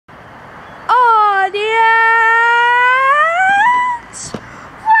audience!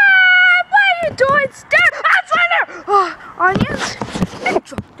 What are you doing? Stand on slender! Oh, audience, and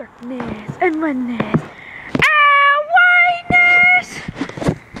drop darkness and redness and whiteness.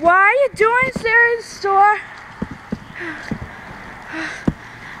 Why are you doing there in the store?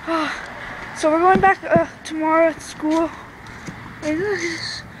 So we're going back tomorrow at school. Wait, look at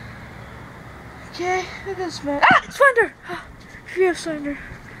this. Okay, look at this man. Ah, slender! We have slender.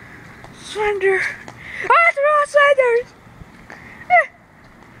 Slender. Oh, they're all slenders!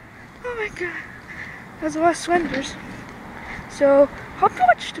 Oh my god. There's a lot of slenders. So, help me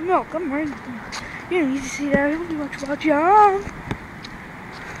watch the milk. I'm wearing the milk. You don't need to see that. Help me watch jump.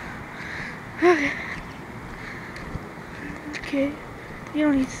 Okay. Okay. You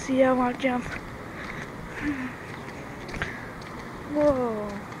don't need to see that. I want to jump. Whoa.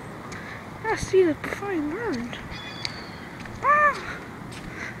 I see the flying bird. Ah!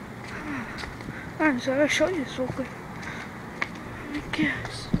 So I gotta show you this real quick. I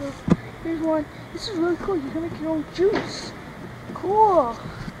guess. So here's one. This is really cool. You can make your own juice. Cool.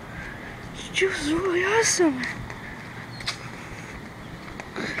 This juice is really awesome.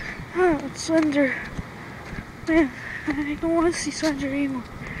 It's slender. Man, I don't want to see slender anymore.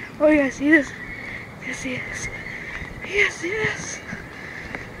 Oh, you guys see this? You guys see this? You guys see this?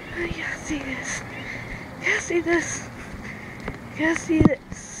 You guys see this? You guys see this? You guys see this?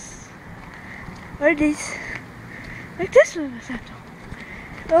 Or this? Like this one, I said.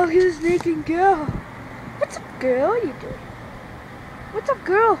 Oh, he was naked girl. What's up, girl? What are you doing? What's up,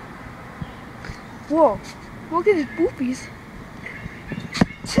 girl? Whoa. Look at his boobies.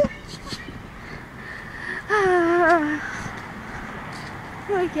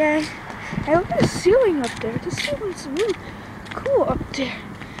 Okay. I look at the ceiling up there. The ceiling's really cool up there.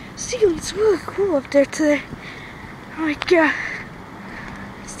 The ceiling's really cool up there today. Oh my god.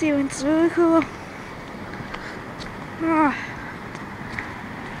 The ceiling's really cool.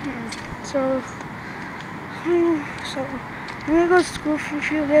 So I'm gonna go to school for a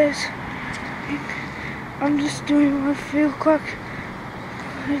few days. I'm just doing my field clock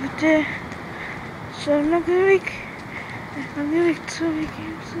every day. So I'm gonna make Toby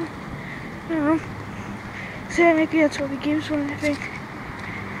games. I don't know. Say I'm making a Toby games one, I think.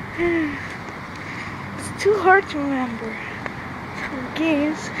 It's too hard to remember. Toby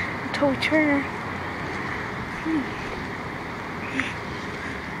games and Tobyturuer.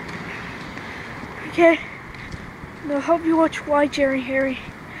 Okay. I'll help you watch Why Jerry Harry.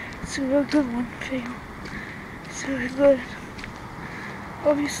 It's a real good one for you. It's really good.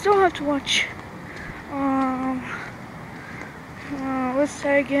 But you still have to watch what's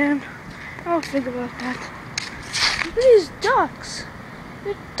that again? I'll think about that. Look at these ducks.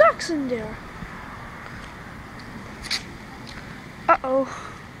 There are ducks in there. Uh-oh.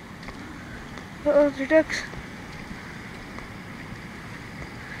 Uh-oh, they're ducks.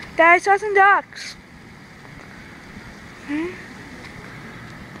 Dad, I saw some ducks.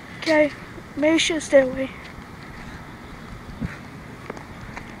 Okay, maybe I should stay away.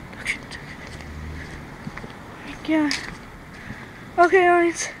 Yeah. Okay,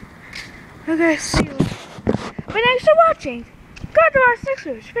 audience. Okay, see you. But thanks for watching. Go to our next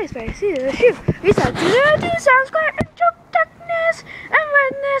video. Space by see you. We saw do subscribe and jump.